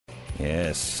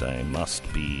Yes, I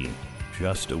must be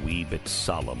just a wee bit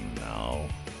solemn now,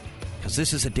 because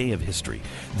this is a day of history.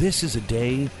 This is a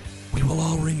day we will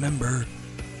all remember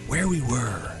where we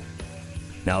were.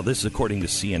 Now, this is according to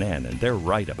CNN, and they're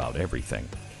right about everything.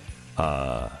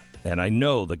 And I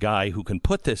know the guy who can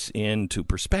put this into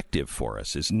perspective for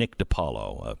us is Nick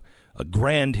DiPaolo, a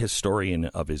grand historian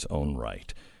of his own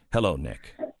right. Hello,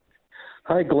 Nick.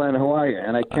 Hi, Glenn. How are you?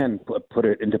 And I can put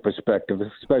it into perspective,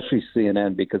 especially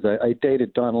CNN, because I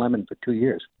dated Don Lemon for 2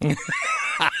 years.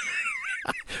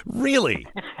 Really?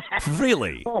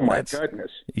 Really? Oh, my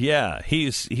goodness. Yeah,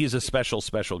 he's a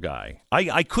special guy.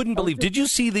 I couldn't believe. Did you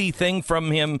see the thing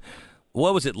from him,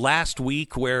 what was it, last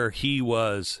week, where he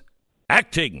was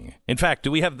acting? In fact,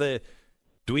 do we have the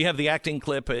acting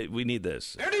clip? We need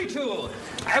this. Dirty tool.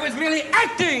 I was merely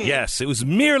acting. Yes, it was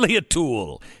merely a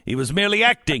tool. He was merely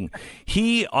acting.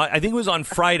 I think it was on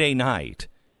Friday night.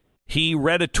 He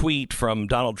read a tweet from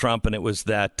Donald Trump, and it was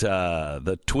that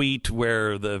the tweet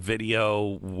where the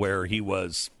video where he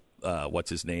was, what's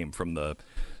his name, from the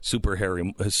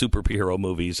superhero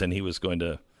movies, and he was going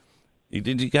to.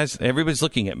 Did you guys? Everybody's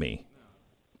looking at me.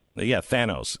 Yeah,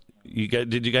 Thanos.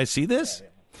 Did you guys see this?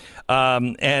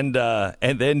 And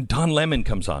then Don Lemon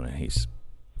comes on, and he's,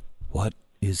 what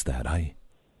is that? I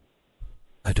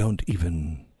don't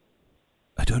even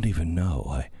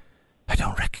know. I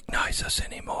don't recognize us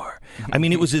anymore. I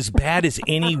mean, it was as bad as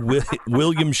any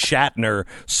William Shatner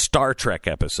Star Trek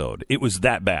episode. It was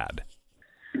that bad.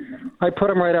 I put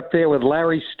him right up there with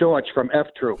Larry Storch from F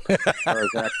Troop, as far as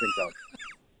acting goes.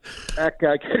 That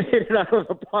guy could hit it out of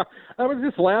the park. I was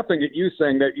just laughing at you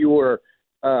saying that you were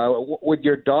with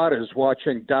your daughters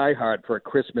watching Die Hard for a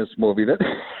Christmas movie.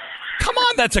 Come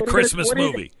on, that's a Christmas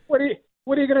movie. What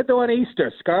are you going to do on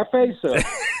Easter? Scarface?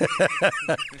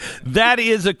 That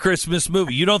is a Christmas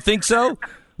movie. You don't think so?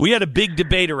 We had a big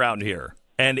debate around here,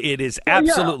 and it is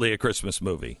absolutely a Christmas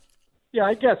movie. Yeah,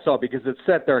 I guess so, because it's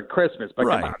set there at Christmas. But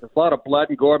right. Come on, there's a lot of blood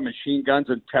and gore, machine guns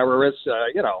and terrorists.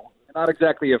 Not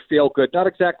exactly a feel-good. Not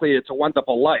exactly It's a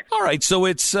Wonderful Life. All right, so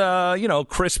it's,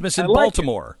 Christmas in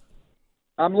Baltimore.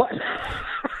 I'm like...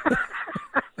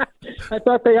 I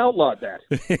thought they outlawed that.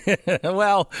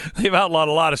 Well, they've outlawed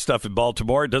a lot of stuff in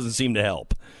Baltimore. It doesn't seem to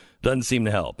help.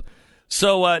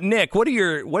 So, Nick, what are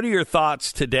your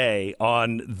thoughts today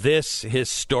on this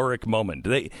historic moment?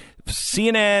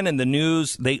 CNN and the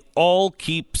news, they all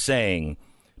keep saying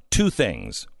two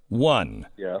things. One,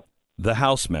 the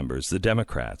House members, the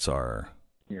Democrats,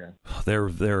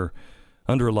 they're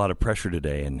under a lot of pressure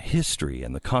today, and history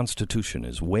and the Constitution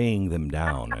is weighing them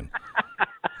down. And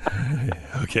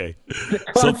okay,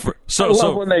 go ahead. I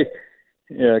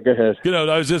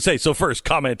was going to say. So first,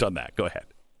 comment on that. Go ahead.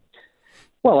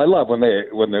 Well, I love when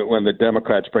the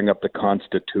Democrats bring up the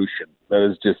Constitution. That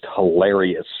is just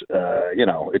hilarious.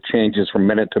 It changes from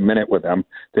minute to minute with them.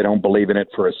 They don't believe in it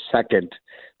for a second.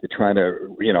 They're trying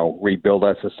to, rebuild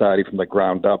our society from the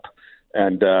ground up.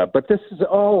 And but this is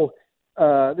all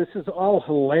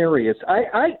hilarious.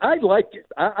 I like it.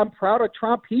 I'm proud of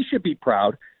Trump. He should be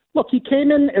proud. Look, he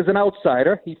came in as an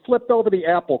outsider. He flipped over the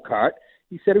apple cart.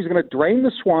 He said he was going to drain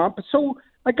the swamp. So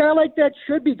a guy like that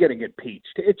should be getting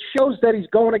impeached. It shows that he's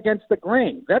going against the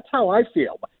grain. That's how I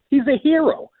feel. He's a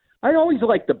hero. I always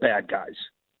like the bad guys.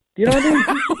 Do you know what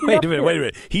I mean? Wait a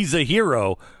minute. He's a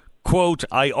hero. Quote,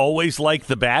 I always like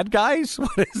the bad guys?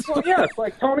 Well, yes,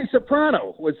 like Tony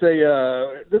Soprano was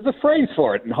there's a phrase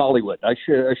for it in Hollywood. I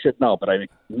should know, but I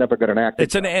never got an actor.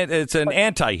 It's an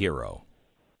anti-hero.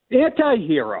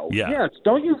 Anti-hero. Yeah. Yes.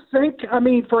 Don't you think? I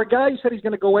mean, for a guy who said he's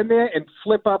going to go in there and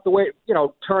flip out the way,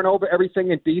 turn over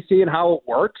everything in D.C. and how it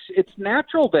works, it's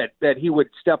natural that he would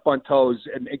step on toes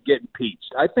and get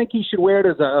impeached. I think he should wear it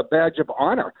as a badge of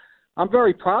honor. I'm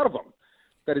very proud of him.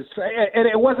 And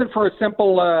it wasn't for a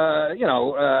simple,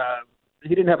 he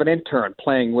didn't have an intern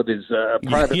playing with his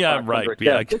private. Yeah, right.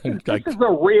 Yeah, this is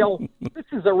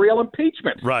a real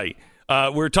impeachment. Right.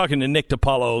 We're talking to Nick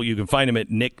DiPaolo. You can find him at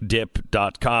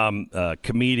nickdip.com,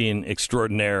 comedian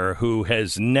extraordinaire who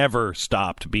has never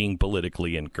stopped being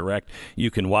politically incorrect.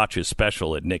 You can watch his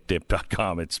special at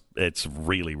nickdip.com. It's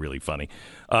really, really funny.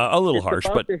 A little harsh,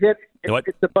 but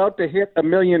it's about to hit 1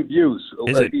 million views.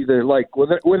 Is it? Either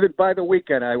with it by the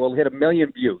weekend, I will hit 1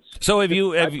 million views. So I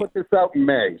put this out in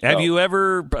May. So. Have you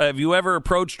ever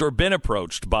approached or been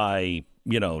approached by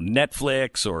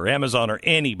Netflix or Amazon or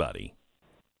anybody?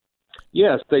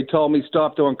 Yes, they told me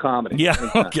stop doing comedy. Yeah.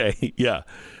 Okay. Yeah.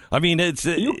 I mean, it's.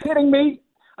 Are you kidding me?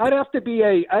 I'd have to be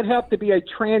a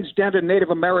transgender Native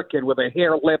American with a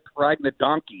hair lip riding a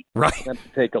donkey. Right. To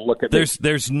take a look at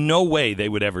There's no way they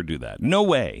would ever do that. No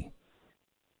way.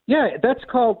 Yeah,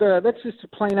 that's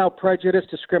just plain out prejudice,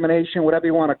 discrimination, whatever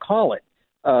you want to call it.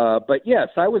 But yes,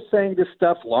 I was saying this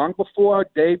stuff long before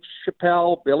Dave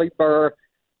Chappelle, Billy Burr.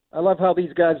 I love how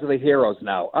these guys are the heroes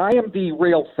now. I am the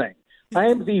real thing. I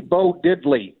am the Bo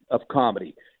Diddley of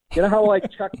comedy. You know how like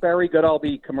Chuck Berry got all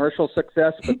the commercial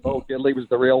success, but Bo Diddley was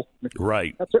the real?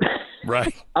 Right. That's what,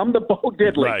 Right. I'm the Bo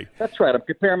Diddley. Right. That's right. I'm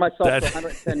comparing myself to a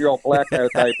 110-year-old black guy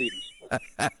with diabetes.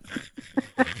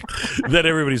 That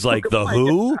everybody's like, the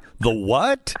who? The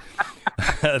what?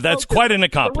 That's quite an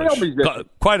accomplishment.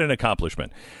 Quite an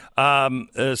accomplishment.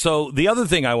 So the other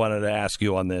thing I wanted to ask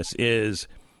you on this is,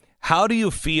 how do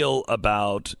you feel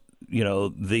about,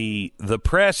 the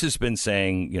press has been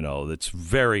saying, it's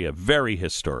a very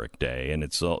historic day, and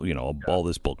it's, all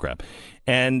this bullcrap.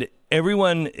 And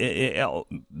everyone,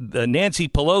 Nancy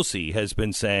Pelosi has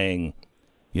been saying,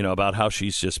 about how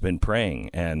she's just been praying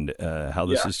and how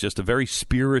this is just a very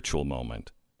spiritual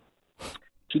moment.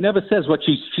 She never says what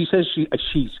she says.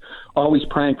 She's always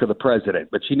praying for the president,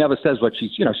 but she never says what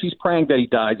she's praying that he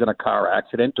dies in a car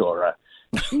accident or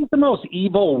she's the most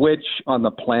evil witch on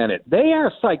the planet. They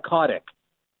are psychotic.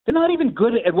 They're not even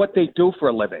good at what they do for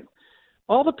a living.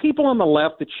 All the people on the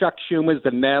left, the Chuck Schumers, the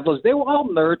Nadlers, they were all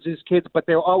nerds as kids, but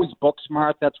they were always book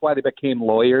smart. That's why they became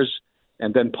lawyers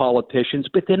and then politicians,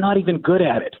 but they're not even good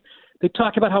at it. They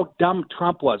talk about how dumb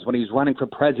Trump was when he was running for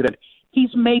president. He's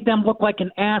made them look like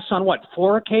an ass on,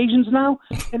 4 occasions now?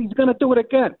 And he's going to do it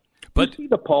again. But you see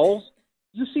the polls?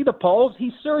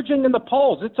 He's surging in the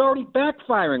polls. It's already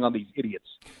backfiring on these idiots.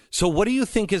 So what do you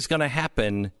think is going to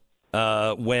happen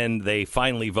when they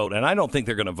finally vote? And I don't think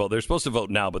they're going to vote. They're supposed to vote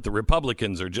now, but the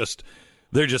Republicans are just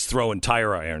throwing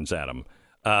tire irons at them.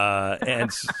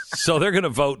 And so they're going to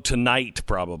vote tonight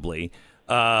probably.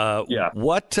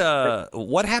 What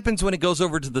happens when it goes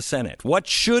over to the Senate? What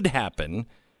should happen,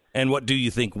 and what do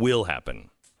you think will happen?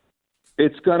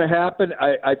 It's going to happen.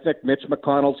 I think Mitch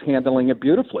McConnell's handling it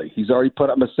beautifully. He's already put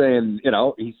up a saying,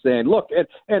 he's saying, look,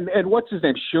 and what's his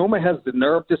name? Schumer has the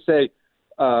nerve to say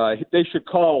they should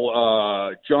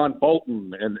call John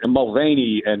Bolton and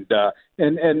Mulvaney and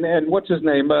what's his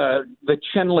name? The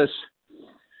chinless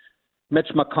Mitch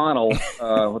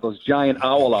McConnell with those giant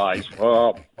owl eyes.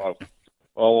 Well,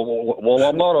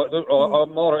 I'm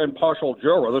not an impartial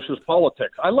juror. This is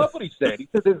politics. I love what he's saying. He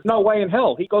says there's no way in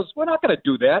hell. He goes, we're not going to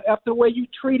do that after the way you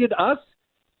treated us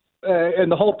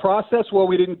and the whole process where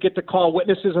we didn't get to call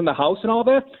witnesses in the House and all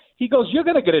that. He goes, you're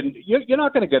going to get you're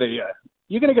not going to get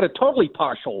you're going to get a totally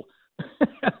partial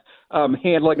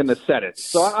handling in the Senate.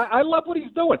 So I love what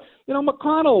he's doing.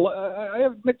 McConnell, I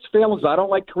have mixed feelings. I don't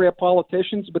like career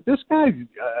politicians, but this guy,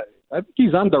 I think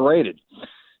he's underrated.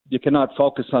 You cannot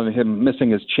focus on him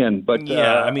missing his chin. But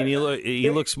he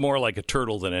looks more like a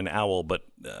turtle than an owl, but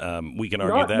we can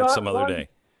argue that some other day.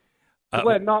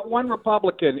 Not one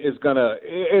Republican is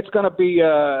it's going to be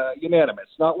unanimous.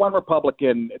 Not one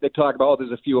Republican. They talk about,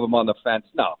 there's a few of them on the fence.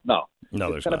 No.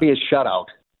 There's going to be a shutout.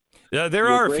 There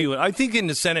are a few. I think in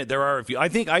the Senate there are a few. I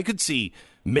think I could see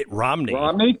Mitt Romney.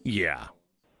 Romney? Yeah.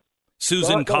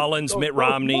 Susan Collins, Mitt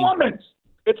Romney. Mormons.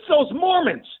 It's those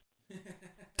Mormons.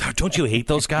 Don't you hate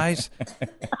those guys?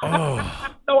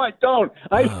 Oh. No, I don't.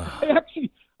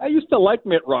 I used to like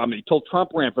Mitt Romney till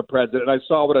Trump ran for president. I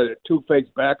saw what a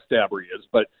two-faced backstabber he is.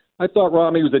 But I thought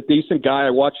Romney was a decent guy. I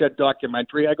watched that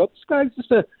documentary. I go, this guy's just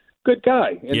a good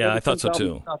guy. And I thought so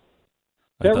too.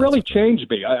 That really changed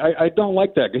me. I don't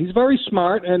like that guy. He's very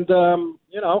smart and,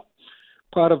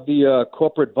 part of the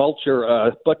corporate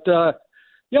vulture.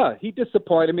 Yeah, he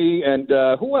disappointed me, and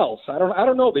who else? I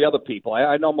don't know the other people.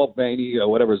 I know Mulvaney,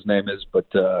 whatever his name is, but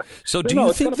so do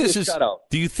you think this is?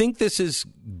 Do you think this is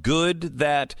good?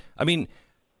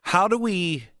 How do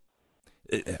we?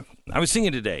 I was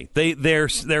thinking today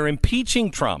they're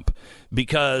impeaching Trump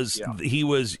because he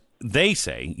was, they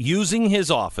say, using his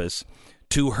office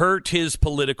to hurt his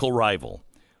political rival.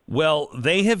 Well,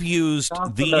 they have used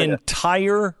the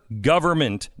entire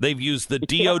government. They've used the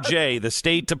DOJ, the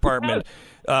State Department,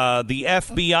 the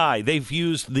FBI. They've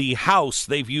used the House.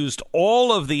 They've used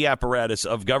all of the apparatus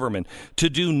of government to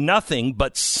do nothing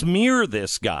but smear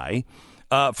this guy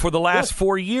for the last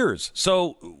 4 years.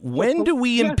 So when do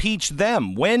we impeach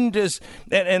them? When does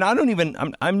and I don't even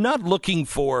I'm not looking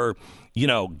for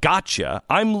gotcha.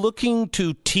 I'm looking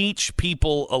to teach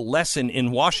people a lesson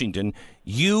in Washington.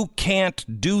 You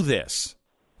can't do this.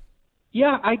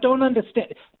 Yeah, I don't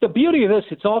understand. The beauty of this,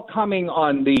 it's all coming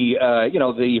on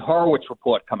the Horowitz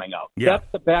report coming out. Yeah. That's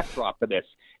the backdrop of this.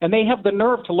 And they have the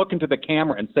nerve to look into the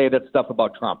camera and say that stuff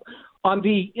about Trump. On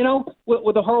the,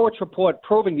 with the Horowitz report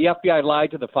proving the FBI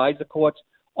lied to the FISA courts,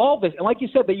 all this, and like you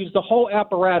said, they used the whole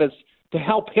apparatus to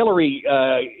help Hillary,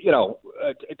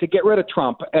 to get rid of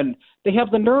Trump, and they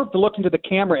have the nerve to look into the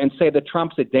camera and say that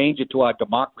Trump's a danger to our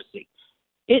democracy.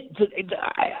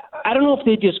 I don't know if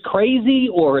they're just crazy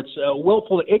or it's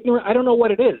willful ignorant. I don't know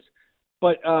what it is,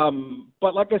 but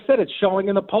like I said, it's showing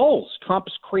in the polls.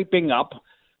 Trump's creeping up,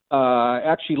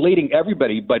 actually leading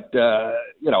everybody, but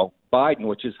Biden,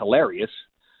 which is hilarious.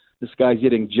 This guy's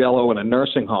eating Jell-O in a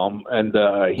nursing home, and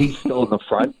he's still in the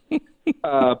front.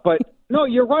 But no,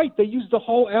 you're right. They use the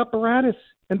whole apparatus,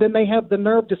 and then they have the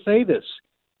nerve to say this.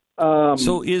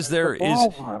 So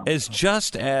is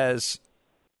just as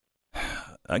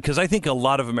because I think a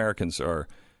lot of Americans are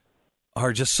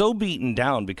just so beaten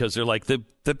down because they're like the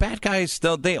bad guys.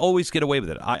 They always get away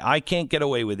with it. I can't get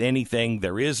away with anything.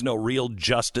 There is no real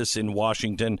justice in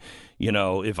Washington.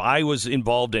 If I was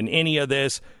involved in any of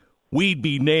this, we'd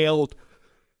be nailed.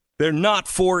 They're not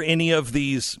for any of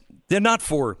these. They're not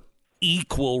for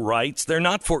equal rights. They're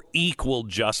not for equal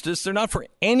justice. They're not for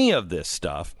any of this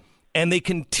stuff. And they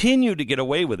continue to get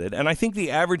away with it. And I think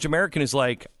the average American is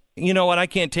like, you know what? I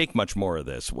can't take much more of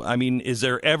this. I mean, is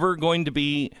there ever going to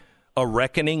be a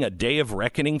reckoning, a day of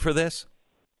reckoning for this?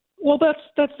 Well,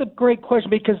 that's a great question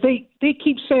because they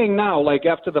keep saying now, like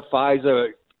after the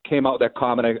FISA came out with that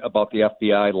comment about the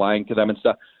FBI lying to them and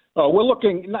stuff. We're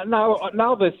looking now.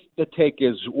 The take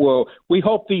is, well, we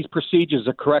hope these procedures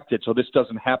are corrected so this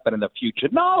doesn't happen in the future.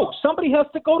 No, somebody has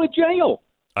to go to jail.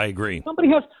 I agree. Somebody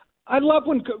has. I love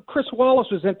when Chris Wallace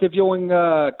was interviewing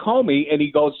Comey, and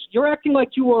he goes, "You're acting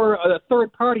like you were a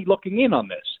third party looking in on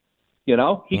this."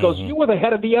 He goes, "You were the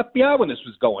head of the FBI when this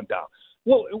was going down."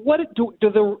 Well, what do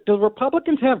the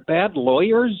Republicans have bad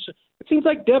lawyers? It seems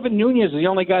like Devin Nunes is the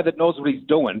only guy that knows what he's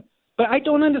doing. But I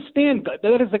don't understand.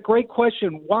 That is a great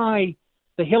question. Why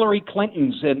the Hillary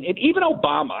Clintons and even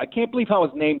Obama? I can't believe how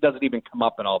his name doesn't even come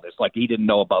up in all this. Like he didn't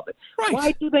know about it. Right.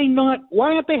 Why do they not?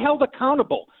 Why aren't they held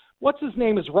accountable? What's his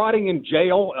name is rotting in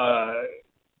jail?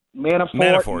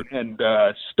 Manafort and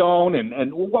Stone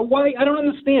and why? I don't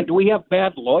understand. Do we have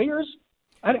bad lawyers?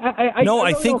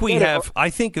 I think we have.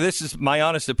 I think this is my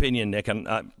honest opinion, Nick,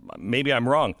 and maybe I'm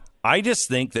wrong. I just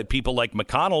think that people like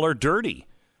McConnell are dirty.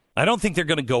 I don't think they're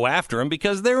going to go after him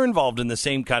because they're involved in the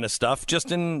same kind of stuff,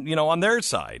 just in on their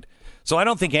side. So I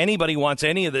don't think anybody wants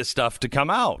any of this stuff to come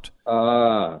out.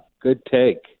 Good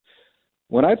take.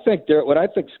 When I think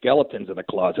skeletons in the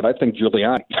closet, I think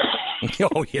Giuliani.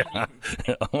 Oh yeah.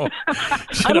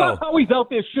 I love how he's out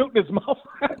there shooting his mouth.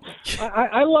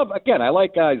 I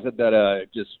like guys that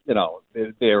just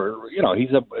they're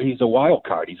he's a wild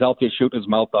card. He's out there shooting his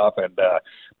mouth off, and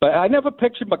but I never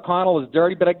pictured McConnell as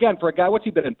dirty. But again, for a guy, what's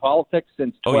he been in politics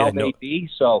since 12 AD?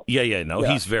 So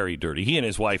he's very dirty. He and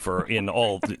his wife are in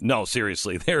all. No,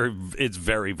 seriously, it's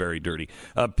very, very dirty.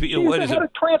 He's the head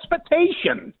of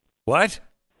transportation. What?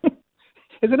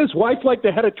 Isn't his wife like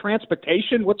the head of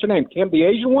transportation? What's her name? Kim, the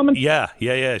Asian woman? Yeah.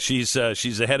 She's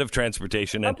the head of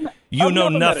transportation, and I've know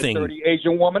nothing. Met a dirty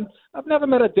Asian woman. I've never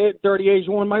met a dirty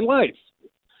Asian woman in my life.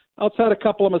 Outside a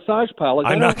couple of massage parlors.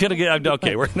 I'm not going to get.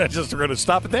 Okay, we're going to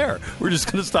stop it there. We're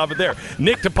just going to stop it there.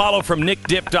 Nick DiPaolo from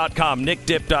nickdip.com.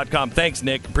 Nickdip.com. Thanks,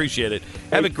 Nick. Appreciate it.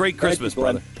 Have a great Christmas,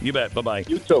 brother. You bet. Bye-bye.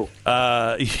 You too.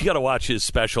 You got to watch his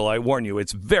special. I warn you,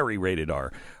 it's very rated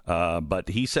R. But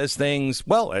he says things,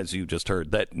 well, as you just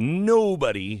heard, that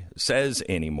nobody says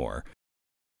anymore.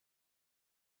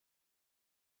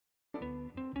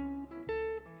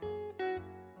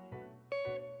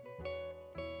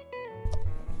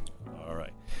 All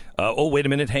right. Wait a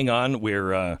minute. Hang on.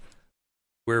 We're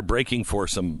breaking for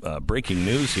some breaking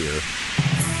news here.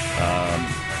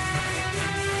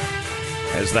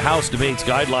 As the House debates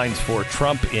guidelines for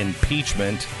Trump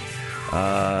impeachment,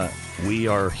 we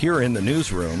are here in the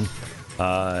newsroom,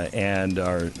 and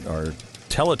our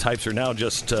teletypes are now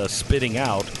just spitting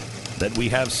out that we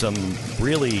have some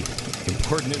really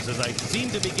important news. As I seem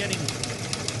to be getting,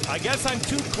 I guess I'm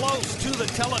too close to the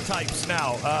teletypes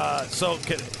now.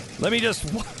 Let me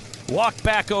just walk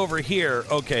back over here.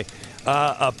 Okay.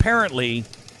 Apparently,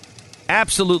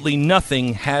 absolutely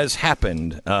nothing has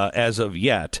happened as of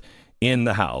yet in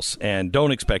the House, and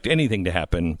don't expect anything to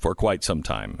happen for quite some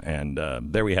time. And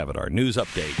there we have it, our news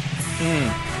update.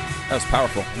 That was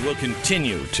powerful. We'll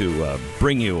continue to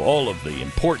bring you all of the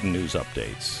important news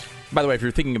updates. By the way, if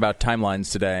you're thinking about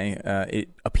timelines today, it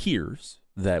appears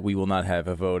that we will not have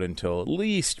a vote until at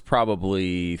least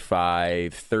probably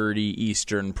 5:30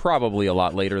 Eastern, probably a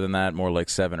lot later than that, more like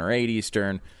 7 or 8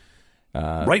 Eastern.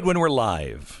 Right when we're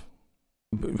live.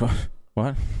 Well,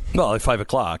 What? Well, at 5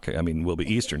 o'clock, I mean, we'll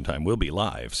be Eastern time. We'll be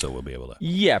live, so we'll be able to.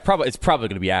 Yeah, probably. It's probably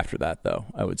going to be after that, though,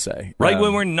 I would say. Right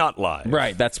when we're not live.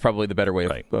 Right. That's probably the better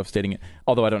way of stating it.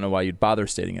 Although I don't know why you'd bother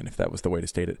stating it if that was the way to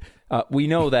state it. We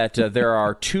know that there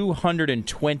are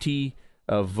 220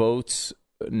 votes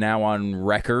now on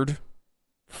record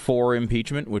for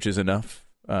impeachment, which is enough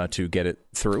to get it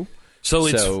through. So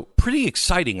it's pretty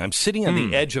exciting. I'm sitting on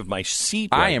the edge of my seat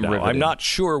right I am now. riveted. I'm not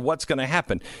sure what's going to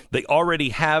happen. They already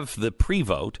have the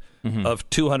pre-vote of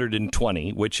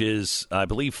 220, which is, I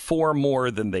believe, 4 more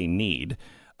than they need.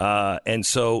 And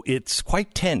so it's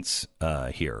quite tense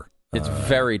here. It's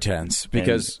very tense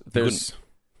because there's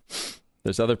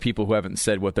other people who haven't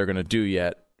said what they're going to do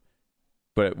yet,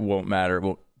 but it won't matter.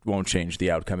 It won't change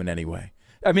the outcome in any way.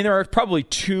 I mean, there are probably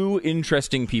 2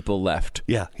 interesting people left.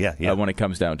 Yeah. When it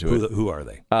comes down to it. Who are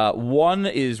they? One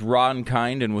is Ron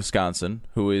Kind in Wisconsin,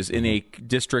 who is in a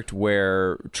district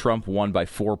where Trump won by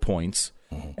 4 points,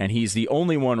 and he's the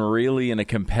only one really in a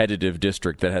competitive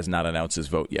district that has not announced his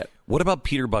vote yet. What about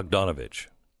Peter Bogdanovich?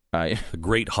 A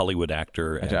great Hollywood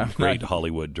actor and great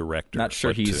Hollywood director. Not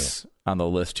sure he's on the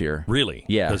list here. Really?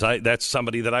 Yeah. Because that's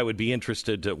somebody that I would be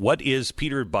interested to. What is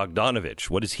Peter Bogdanovich?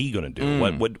 What is he going to do?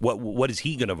 What is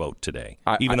he going to vote today,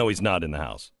 even though he's not in the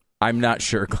House? I'm not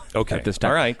sure at this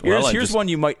time. All right. Here's one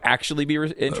you might actually be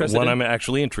interested in. One I'm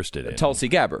actually interested in. Tulsi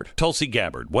Gabbard. Tulsi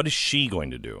Gabbard. What is she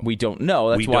going to do? We don't know.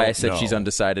 That's why I said she's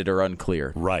undecided or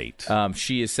unclear. Right.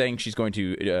 She is saying she's going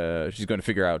to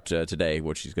figure out today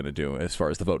what she's going to do as far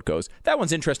as the vote goes. That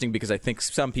one's interesting because I think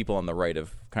some people on the right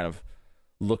have kind of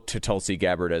looked to Tulsi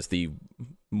Gabbard as the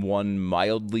one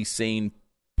mildly sane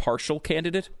partial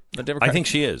candidate. I think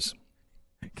she is.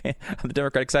 Okay. On the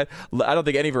Democratic side, I don't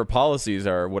think any of her policies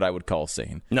are what I would call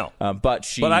sane. No, but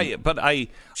I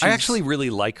actually really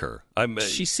like her.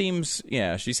 She seems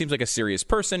like a serious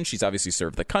person. She's obviously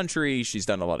served the country. She's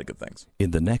done a lot of good things.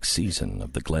 In the next season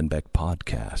of the Glenn Beck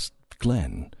podcast,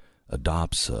 Glenn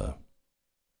adopts a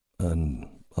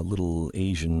little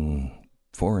Asian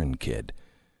foreign kid,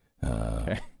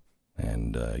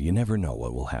 and you never know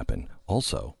what will happen.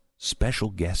 Also, special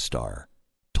guest star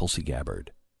Tulsi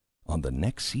Gabbard on the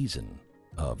next season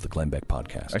of the Glenn Beck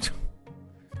podcast.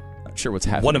 Not sure what's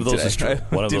happening. One of those today. is true.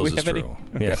 One of those is true.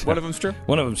 Okay. Yes. One of them's true?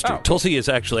 One of them's true. Oh. Tulsi is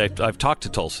actually, I've talked to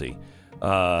Tulsi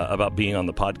about being on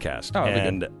the podcast. Oh,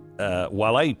 and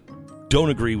while I don't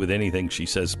agree with anything she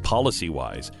says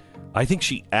policy-wise, I think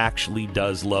she actually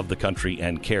does love the country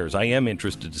and cares. I am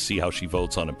interested to see how she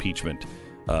votes on impeachment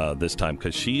this time,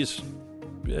 because she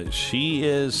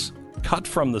is cut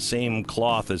from the same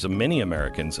cloth as many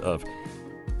Americans of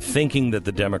thinking that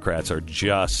the Democrats are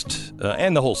just,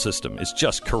 and the whole system is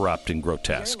just corrupt and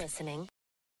grotesque. You're listening.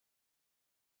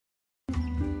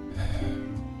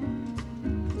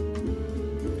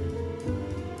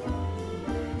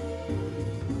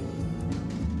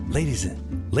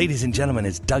 Ladies and gentlemen,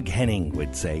 as Doug Henning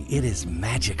would say, it is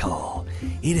magical.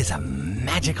 It is a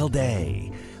magical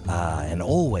day. And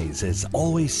always, as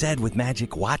always said with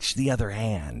magic, watch the other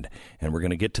hand. And we're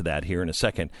going to get to that here in a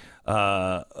second.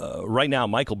 Right now,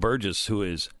 Michael Burgess,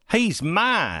 he's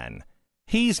mine.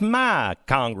 He's my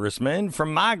congressman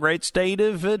from my great state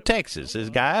of Texas. This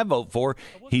guy I vote for,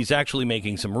 he's actually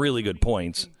making some really good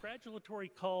points.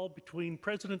 Call between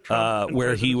President Trump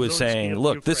where he was saying,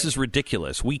 look, this is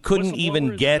ridiculous. We couldn't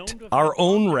even get our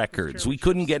own records. We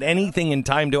couldn't get anything in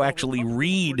time to actually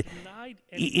read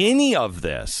any of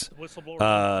this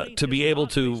to be able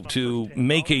to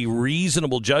make a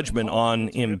reasonable judgment on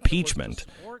impeachment.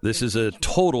 This is a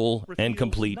total and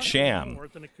complete sham.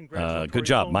 Good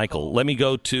job, Michael. Let me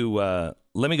go to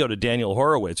Daniel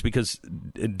Horowitz, because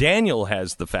Daniel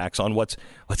has the facts on what's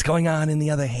going on in the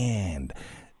other hand.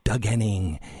 Doug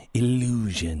Henning,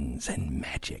 illusions and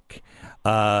magic.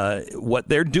 What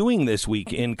they're doing this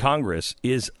week in Congress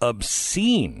is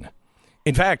obscene.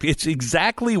 In fact, it's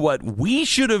exactly what we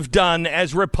should have done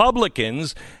as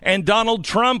Republicans, and Donald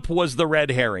Trump was the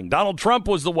red herring. Donald Trump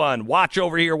was the one. Watch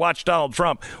over here, watch Donald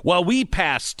Trump. While we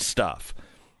passed stuff,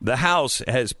 the House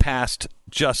has passed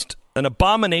just an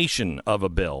abomination of a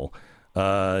bill.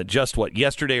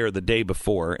 Yesterday or the day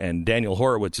before, and Daniel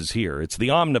Horowitz is here. It's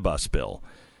the omnibus bill.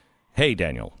 Hey,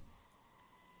 Daniel.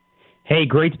 Hey,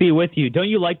 great to be with you. Don't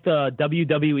you like the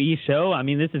WWE show? I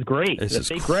mean, this is great. This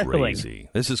is crazy.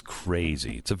 This is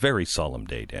crazy. It's a very solemn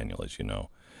day, Daniel, as you know,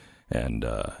 and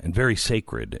very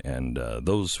sacred. And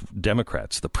those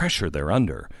Democrats, the pressure they're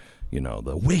under,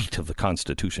 the weight of the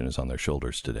Constitution is on their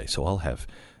shoulders today. So I'll have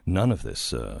none of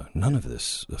this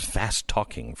fast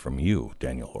talking from you,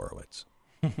 Daniel Horowitz.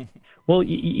 Well,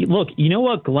 look, you know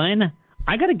what, Glenn?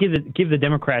 I got to give the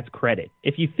Democrats credit.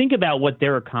 If you think about what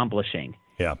they're accomplishing,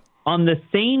 yeah, On the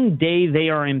same day they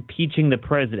are impeaching the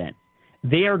president,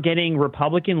 they are getting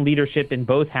Republican leadership in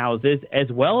both houses,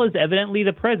 as well as evidently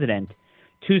the president,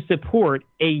 to support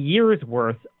a year's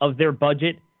worth of their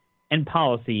budget and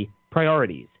policy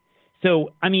priorities.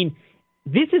 So, I mean,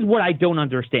 this is what I don't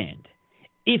understand.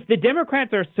 If the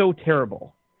Democrats are so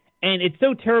terrible, and it's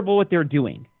so terrible what they're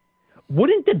doing,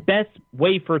 wouldn't the best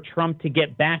way for Trump to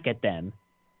get back at them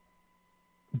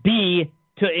be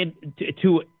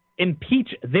to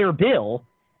impeach their bill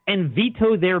and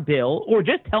veto their bill, or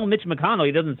just tell Mitch McConnell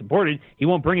he doesn't support it, he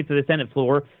won't bring it to the Senate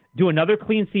floor, do another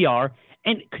clean CR?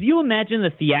 And could you imagine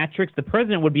the theatrics? The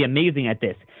president would be amazing at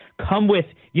this. Come with,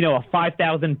 a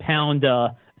 5,000-pound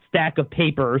stack of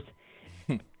papers,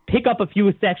 pick up a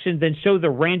few sections and show the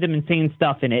random insane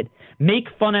stuff in it, make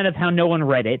fun out of how no one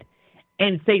read it,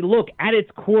 and say, look, at its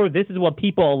core, this is what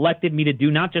people elected me to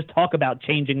do, not just talk about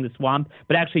changing the swamp,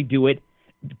 but actually do it.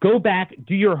 Go back,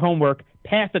 do your homework,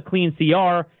 pass a clean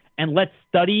CR, and let's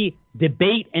study,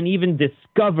 debate, and even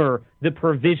discover the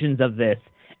provisions of this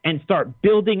and start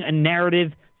building a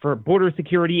narrative for border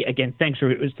security against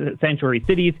sanctuary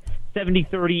cities,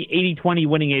 70-30, 80-20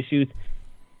 winning issues.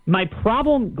 My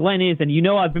problem, Glenn, is, and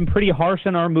I've been pretty harsh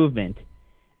on our movement,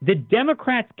 the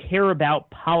Democrats care about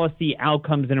policy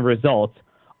outcomes and results.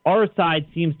 Our side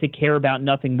seems to care about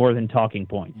nothing more than talking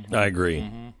points. I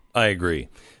agree.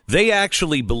 They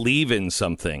actually believe in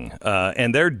something,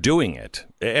 and they're doing it.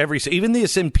 Even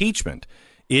this impeachment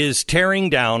is tearing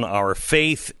down our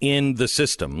faith in the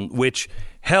system, which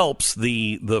helps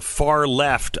the far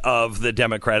left of the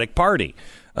Democratic Party.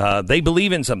 They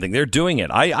believe in something. They're doing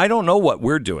it. I don't know what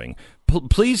we're doing.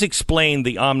 Please explain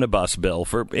the omnibus bill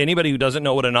for anybody who doesn't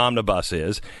know what an omnibus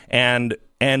is, and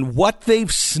what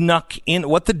they've snuck in,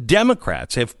 what the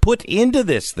Democrats have put into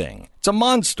this thing. It's a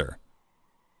monster.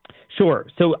 Sure.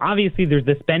 So obviously there's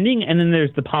the spending and then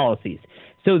there's the policies.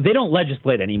 So they don't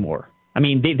legislate anymore. I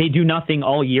mean, they do nothing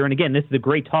all year. And again, this is a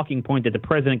great talking point that the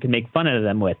president can make fun of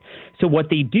them with. So what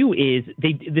they do is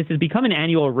this has become an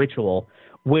annual ritual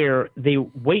where they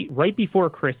wait right before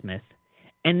Christmas,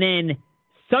 and then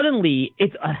suddenly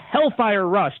it's a hellfire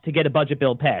rush to get a budget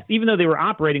bill passed, even though they were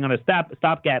operating on a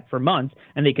stopgap for months,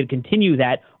 and they could continue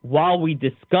that while we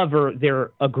discover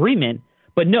their agreement.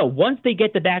 But no, once they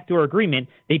get the backdoor agreement,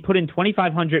 they put in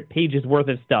 2,500 pages worth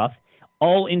of stuff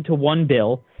all into one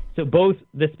bill. So both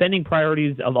the spending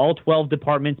priorities of all 12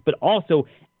 departments, but also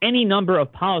any number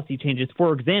of policy changes.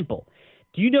 For example,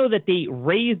 do you know that they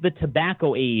raised the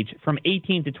tobacco age from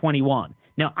 18 to 21?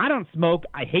 Now, I don't smoke.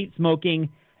 I hate smoking.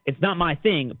 It's not my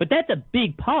thing, but that's a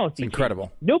big policy. It's incredible.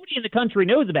 Change. Nobody in the country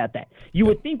knows about that. You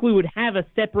would think we would have a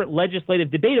separate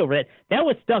legislative debate over it. That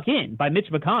was stuck in by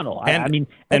Mitch McConnell.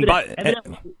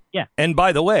 And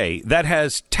by the way, that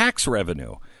has tax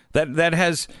revenue. That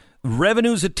has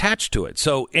revenues attached to it.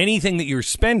 So anything that you're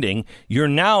spending, you're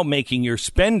now making your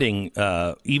spending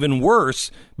even worse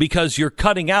because you're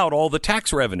cutting out all the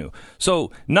tax revenue.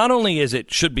 So not only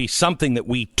should be something that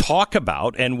we talk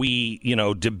about and we,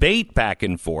 debate back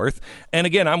and forth. And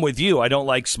again, I'm with you. I don't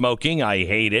like smoking. I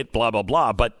hate it, blah, blah,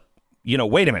 blah. But,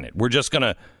 wait a minute. We're just going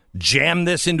to jam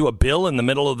this into a bill in the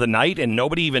middle of the night and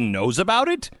nobody even knows about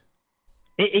it?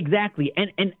 Exactly.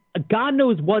 And God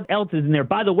knows what else is in there.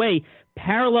 By the way,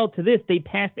 parallel to this, they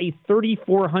passed a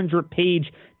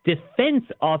 3,400-page defense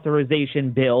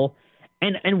authorization bill,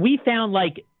 and we found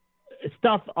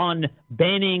stuff on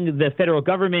banning the federal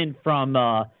government from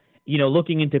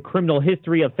looking into criminal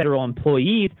history of federal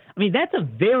employees. I mean, that's a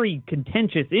very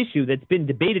contentious issue that's been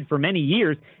debated for many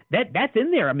years. That's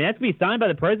in there. I mean, that's going to be signed by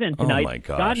the president tonight. Oh my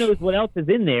gosh. God knows what else is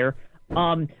in there.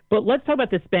 But let's talk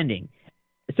about the spending.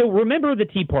 So remember the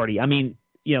Tea Party. I mean,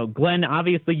 Glenn,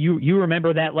 obviously you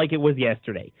remember that like it was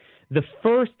yesterday. The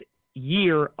first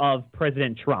year of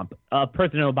President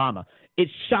Obama, it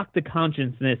shocked the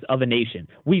consciousness of a nation.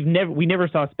 We never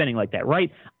saw spending like that, right?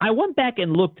 I went back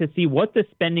and looked to see what the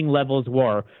spending levels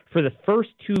were for the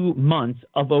first 2 months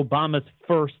of Obama's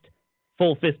first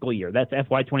full fiscal year. That's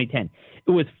FY 2010.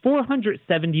 It was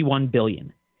 $471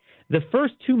 billion. The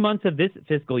first 2 months of this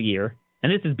fiscal year,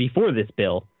 and this is before this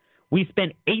bill, we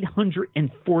spent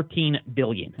 $814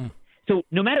 billion. So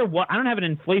no matter what, I don't have an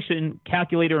inflation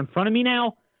calculator in front of me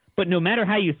now, but no matter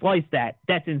how you slice that,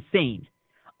 that's insane.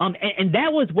 And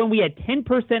that was when we had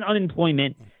 10%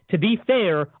 unemployment. To be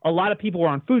fair, a lot of people were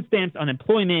on food stamps,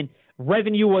 unemployment,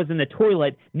 revenue was in the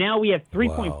toilet. Now we have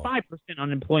 3.5%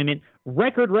 unemployment,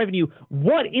 record revenue.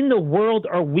 What in the world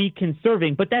are we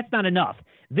conserving? But that's not enough.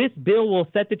 This bill will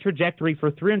set the trajectory for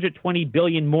 $320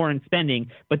 billion more in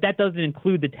spending, but that doesn't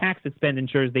include the tax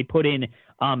expenditures they put in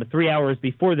 3 hours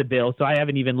before the bill, so I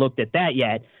haven't even looked at that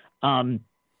yet. And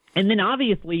then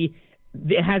obviously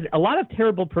it has a lot of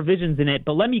terrible provisions in it,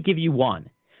 but let me give you one.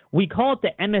 We call it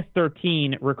the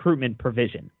MS-13 recruitment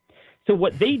provision. So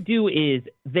what they do is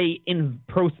they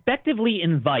prospectively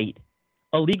invite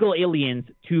illegal aliens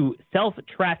to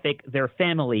self-traffic their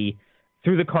family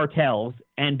through the cartels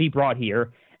and be brought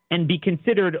here and be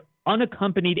considered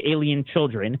unaccompanied alien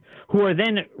children who are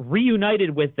then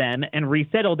reunited with them and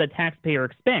resettled at taxpayer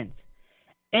expense.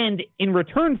 And in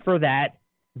return for that,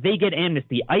 they get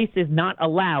amnesty. ICE is not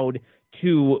allowed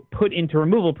to put into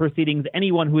removal proceedings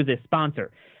anyone who is a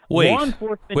sponsor.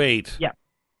 Wait. Yeah.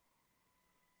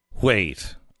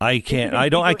 Wait. I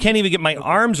can't even get my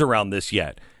arms around this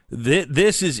yet.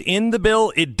 This is in the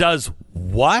bill. It does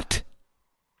what?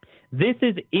 This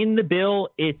is in the bill.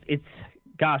 It's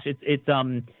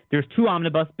there's two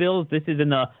omnibus bills. This is in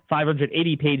the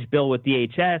 580-page bill with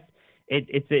DHS.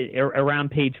 It's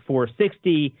around page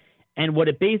 460. And what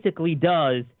it basically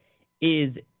does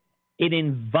is it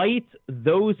invites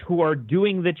those who are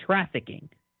doing the trafficking,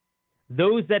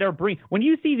 those that are when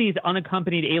you see these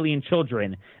unaccompanied alien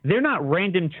children, they're not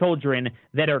random children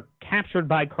that are captured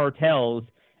by cartels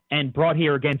and brought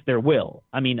here against their will.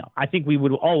 I mean, I think we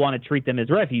would all want to treat them as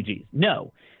refugees.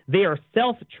 No, they are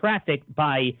self-trafficked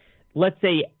by, let's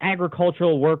say,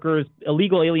 agricultural workers,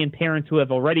 illegal alien parents who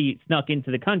have already snuck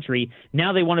into the country.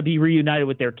 Now they want to be reunited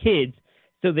with their kids,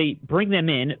 so they bring them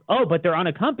in. Oh, but they're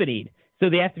unaccompanied, so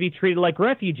they have to be treated like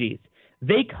refugees.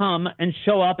 They come and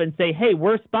show up and say, hey,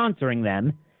 we're sponsoring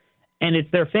them, and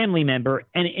it's their family member.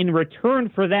 And in return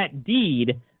for that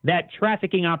deed, that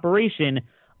trafficking operation,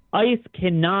 ICE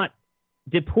cannot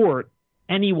deport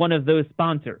any one of those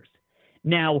sponsors.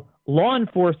 Now, law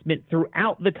enforcement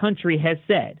throughout the country has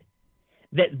said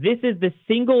that this is the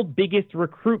single biggest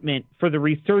recruitment for the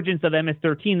resurgence of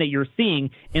MS-13 that you're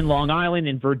seeing in Long Island,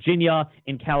 in Virginia,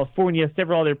 in California,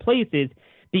 several other places,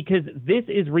 because this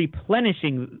is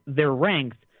replenishing their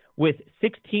ranks with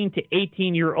 16 to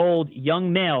 18-year-old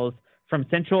young males from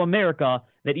Central America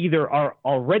that either are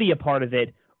already a part of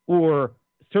it or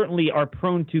certainly are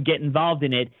prone to get involved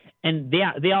in it. And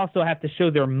they also have to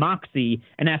show their moxie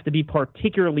and have to be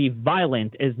particularly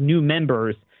violent as new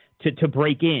members to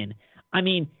break in. I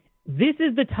mean, this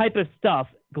is the type of stuff,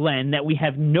 Glenn, that we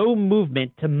have no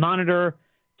movement to monitor,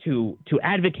 to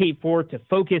advocate for, to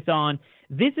focus on.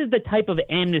 This is the type of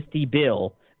amnesty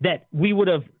bill that we would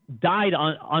have died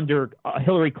on under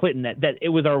Hillary Clinton, that it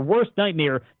was our worst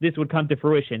nightmare this would come to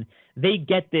fruition. They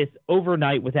get this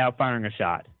overnight without firing a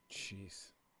shot. Jeez.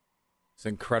 It's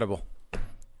incredible.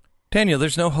 Daniel,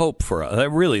 there's no hope for us.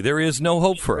 Really, there is no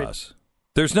hope for us.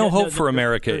 There's no hope for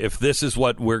America if this is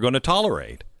what we're going to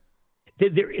tolerate.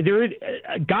 There is,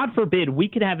 God forbid, we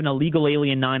could have an illegal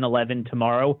alien 9/11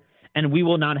 tomorrow, and we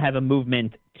will not have a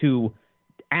movement to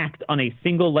act on a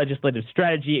single legislative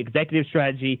strategy, executive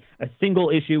strategy, a single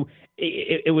issue.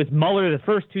 It was Mueller the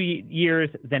first 2 years,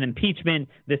 then impeachment.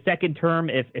 The second term,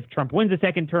 if Trump wins the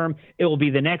second term, it will be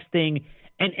the next thing.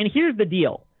 And here's the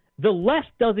deal. The left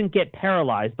doesn't get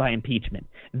paralyzed by impeachment.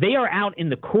 They are out in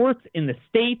the courts, in the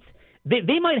states.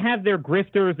 They might have their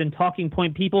grifters and talking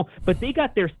point people, but they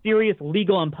got their serious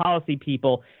legal and policy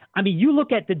people. I mean, you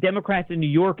look at the Democrats in New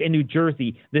York and New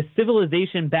Jersey, the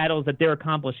civilization battles that they're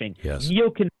accomplishing, yes.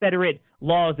 Neo-Confederate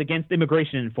laws against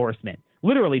immigration enforcement,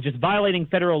 literally just violating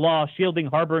federal law, shielding,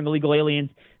 harboring illegal aliens,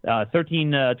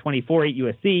 1324, 8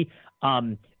 USC,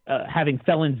 having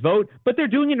felons vote, but they're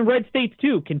doing it in red states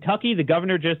too. Kentucky, the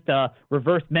governor just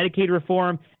reversed Medicaid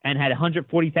reform and had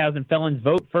 140,000 felons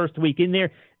vote first week in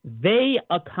there. They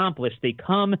accomplish. They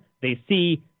come, they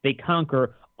see, they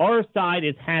conquer. Our side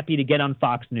is happy to get on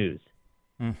Fox News.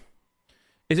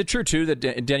 Is it true, too, that,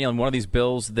 Daniel, in one of these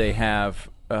bills, they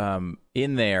have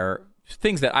in there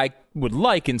things that I would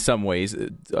like in some ways,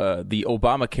 the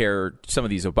Obamacare, some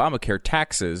of these Obamacare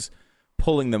taxes,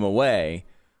 pulling them away.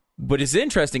 But it's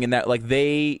interesting in that, like,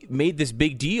 they made this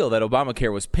big deal that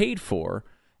Obamacare was paid for,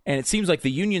 and it seems like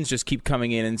the unions just keep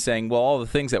coming in and saying, well, all the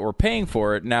things that we're paying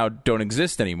for it now don't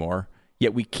exist anymore,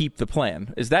 yet we keep the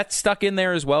plan. Is that stuck in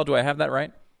there as well? Do I have that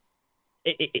right?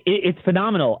 It's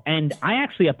phenomenal, and I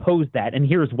actually oppose that, and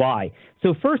here's why.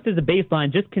 So first, as a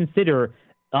baseline, just consider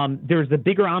there's the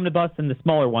bigger omnibus and the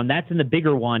smaller one. That's in the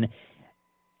bigger one.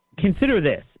 Consider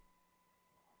this.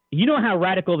 You know how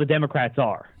radical the Democrats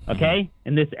are, okay,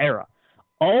 in this era.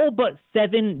 All but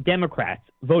 7 Democrats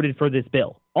voted for this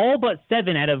bill. All but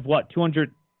 7 out of,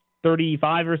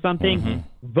 235 or something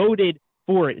voted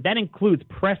for it. That includes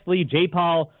Presley, J.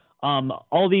 Paul,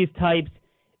 all these types.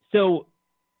 So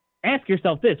ask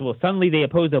yourself this. Well, suddenly they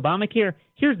oppose Obamacare?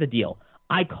 Here's the deal.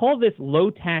 I call this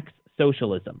low-tax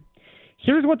socialism.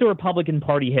 Here's what the Republican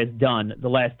Party has done the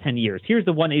last 10 years. Here's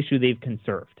the one issue they've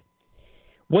conserved.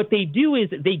 What they do is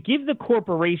they give the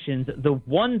corporations the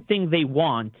one thing they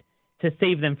want to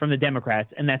save them from the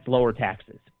Democrats, and that's lower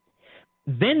taxes.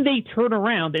 Then they turn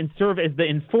around and serve as the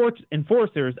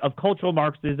enforcers of cultural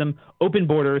Marxism, open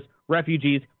borders,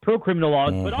 refugees, pro-criminal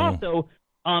laws, but also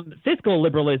fiscal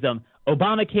liberalism,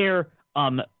 Obamacare,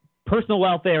 personal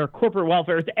welfare, corporate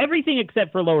welfare, it's everything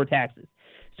except for lower taxes.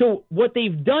 So what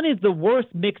they've done is the worst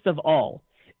mix of all.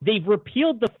 They've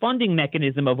repealed the funding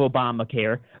mechanism of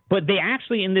Obamacare, but they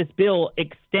actually in this bill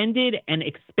extended and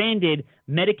expanded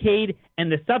Medicaid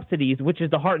and the subsidies, which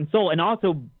is the heart and soul, and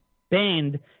also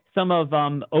banned some of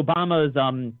Obama's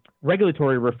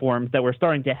regulatory reforms that were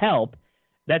starting to help.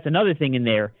 That's another thing in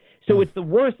there. So it's the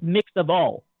worst mix of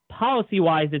all.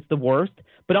 Policy-wise, it's the worst,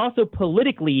 but also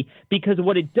politically, because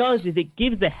what it does is it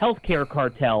gives the healthcare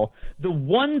cartel the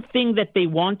one thing that they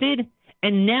wanted,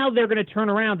 and now they're going to turn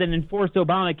around and enforce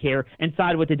Obamacare and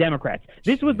side with the Democrats.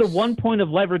 This was the one point of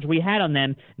leverage we had on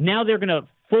them. Now they're going to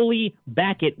fully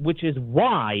back it, which is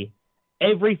why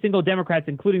every single Democrat,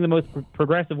 including the most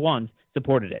progressive ones,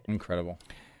 supported it. Incredible.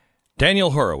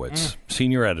 Daniel Horowitz,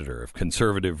 senior editor of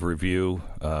Conservative Review,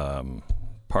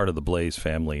 part of the Blaze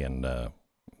family, and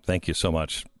thank you so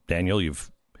much, Daniel.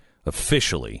 You've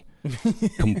officially,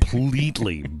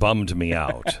 completely bummed me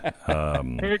out.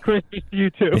 Merry Christmas to you,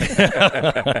 too.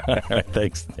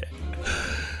 Thanks, Dan.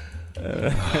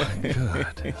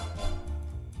 Good.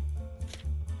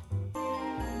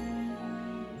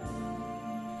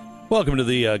 Welcome to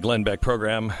the Glenn Beck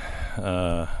program.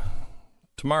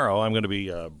 Tomorrow, I'm going to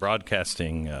be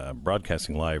broadcasting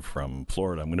live from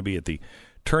Florida. I'm going to be at the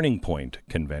Turning Point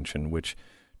convention, which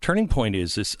Turning Point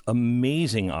is this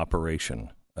amazing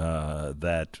operation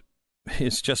that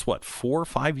is just, 4 or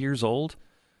 5 years old,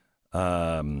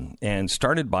 and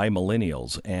started by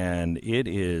millennials. And it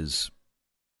is,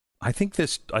 I think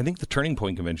the Turning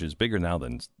Point convention is bigger now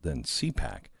than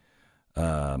CPAC.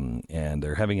 And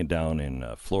they're having it down in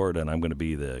Florida, and I'm going to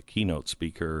be the keynote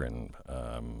speaker. And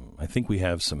I think we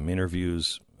have some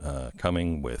interviews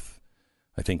coming with,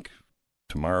 I think,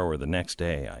 tomorrow or the next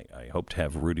day. I hope to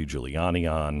have Rudy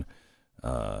Giuliani on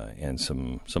and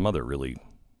some other really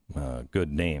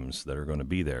good names that are going to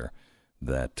be there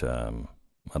that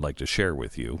I'd like to share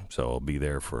with you. So I'll be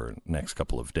there for the next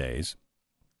couple of days.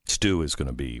 Stu is going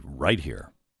to be right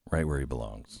here, right where he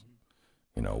belongs,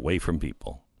 away from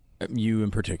people. You in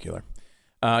particular.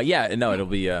 It'll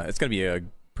be, it's going to be a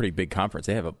pretty big conference.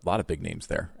 They have a lot of big names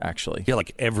there, actually. Yeah,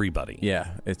 like everybody.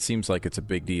 Yeah, it seems like it's a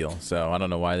big deal. So I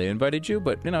don't know why they invited you,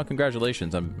 but,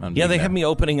 congratulations on yeah, they there. have me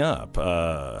opening up.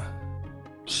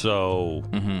 So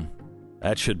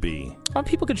that should be... Well,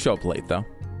 people can show up late, though.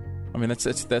 I mean, that's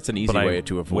an easy way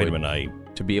to avoid... Wait a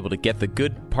minute, to be able to get the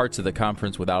good parts of the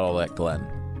conference without all that Glenn.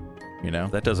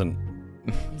 That doesn't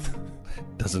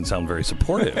sound very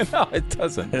supportive. No, it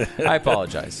doesn't. I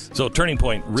apologize. So Turning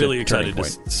Point, really excited Turning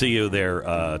Point. to see you there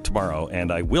tomorrow,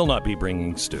 and I will not be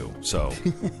bringing Stu. So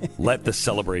let the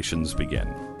celebrations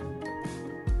begin.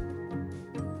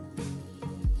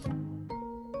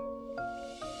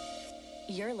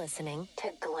 You're listening